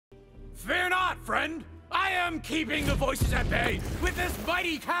Fear not, friend. I am keeping the voices at bay with this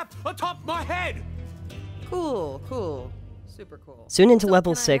mighty cap atop my head. Cool, cool. Super cool. Soon into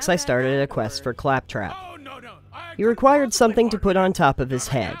level 6, I started a quest for Claptrap. Oh, no. He required something to put on top of his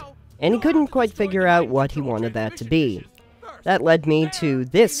head, and he couldn't quite figure out what he wanted that to be. That led me to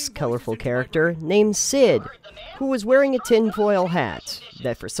this colorful character named Sid, who was wearing a tinfoil hat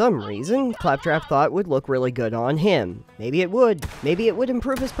that for some reason Claptrap thought would look really good on him. Maybe it would. Maybe it would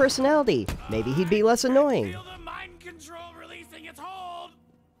improve his personality. Maybe he'd be less annoying. Feel the mind control releasing its hold.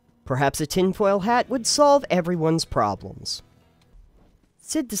 Perhaps a tinfoil hat would solve everyone's problems.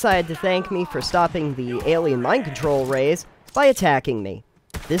 Sid decided to thank me for stopping the alien mind control rays by attacking me.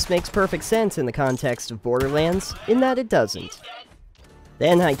 This makes perfect sense in the context of Borderlands, in that it doesn't.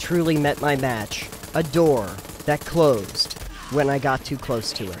 Then I truly met my match. A door that closed when I got too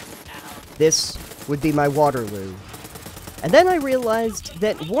close to it. This would be my Waterloo. And then I realized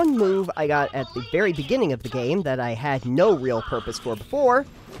that one move I got at the very beginning of the game that I had no real purpose for before,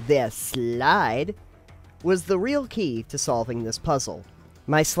 the slide, was the real key to solving this puzzle.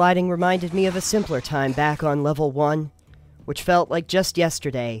 My sliding reminded me of a simpler time back on level 1, which felt like just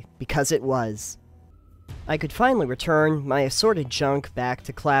yesterday, because it was. I could finally return my assorted junk back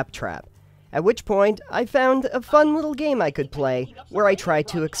to Claptrap, at which point I found a fun little game I could play where I tried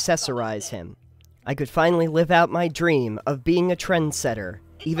to accessorize him. I could finally live out my dream of being a trendsetter,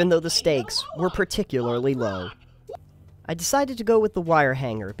 even though the stakes were particularly low. I decided to go with the wire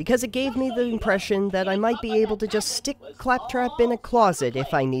hanger because it gave me the impression that I might be able to just stick Claptrap in a closet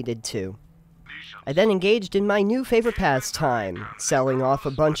if I needed to. I then engaged in my new favorite pastime, selling off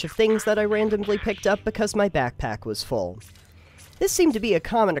a bunch of things that I randomly picked up because my backpack was full. This seemed to be a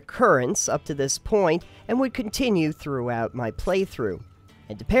common occurrence up to this point and would continue throughout my playthrough.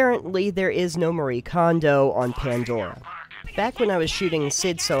 And apparently there is no Marie Kondo on Pandora. Back when I was shooting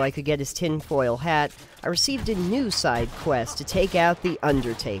Sid so I could get his tinfoil hat, I received a new side quest to take out the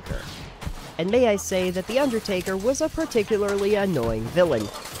Undertaker. And may I say that the Undertaker was a particularly annoying villain.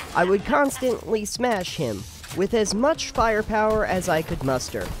 I would constantly smash him with as much firepower as I could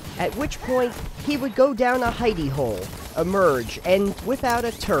muster, at which point he would go down a hidey hole, emerge, and whip out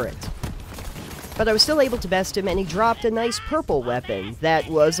a turret. But I was still able to best him, and he dropped a nice purple weapon that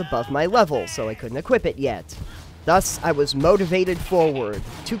was above my level, so I couldn't equip it yet. Thus, I was motivated forward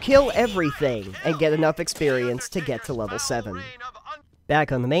to kill everything and get enough experience to get to level 7.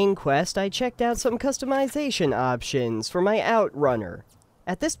 Back on the main quest, I checked out some customization options for my Outrunner.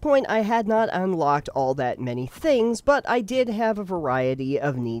 At this point, I had not unlocked all that many things, but I did have a variety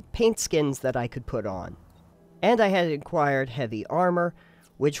of neat paint skins that I could put on. And I had acquired heavy armor,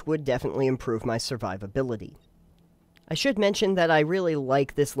 which would definitely improve my survivability. I should mention that I really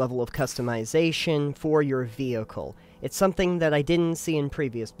like this level of customization for your vehicle. It's something that I didn't see in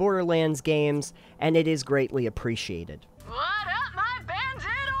previous Borderlands games, and it is greatly appreciated. What up, my bandit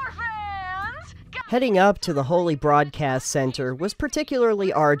orphans? Heading up to the Holy Broadcast Center was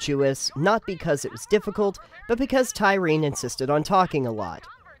particularly arduous, not because it was difficult, but because Tyreen insisted on talking a lot.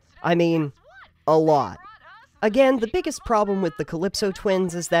 I mean, a lot. Again, the biggest problem with the Calypso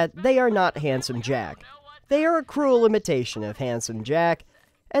twins is that they are not Handsome Jack. They are a cruel imitation of Handsome Jack,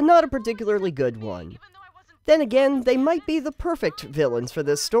 and not a particularly good one. Then again, they might be the perfect villains for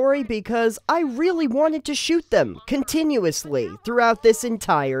this story because I really wanted to shoot them continuously throughout this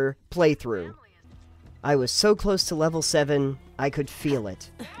entire playthrough. I was so close to level 7, I could feel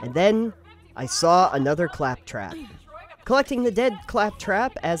it. And then, I saw another Claptrap. Collecting the dead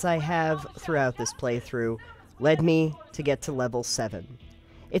Claptrap, as I have throughout this playthrough, led me to get to level 7.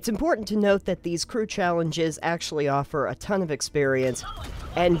 It's important to note that these crew challenges actually offer a ton of experience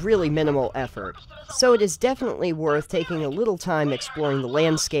and really minimal effort, so it is definitely worth taking a little time exploring the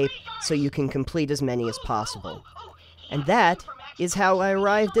landscape so you can complete as many as possible. And that is how I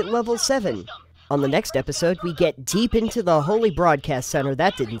arrived at level 7. On the next episode, we get deep into the Holy Broadcast Center.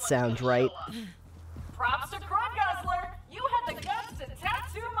 That didn't sound right. Props to Crud Guzzler! You had the guts to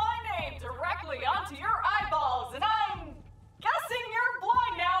tattoo my name directly onto your eyeballs!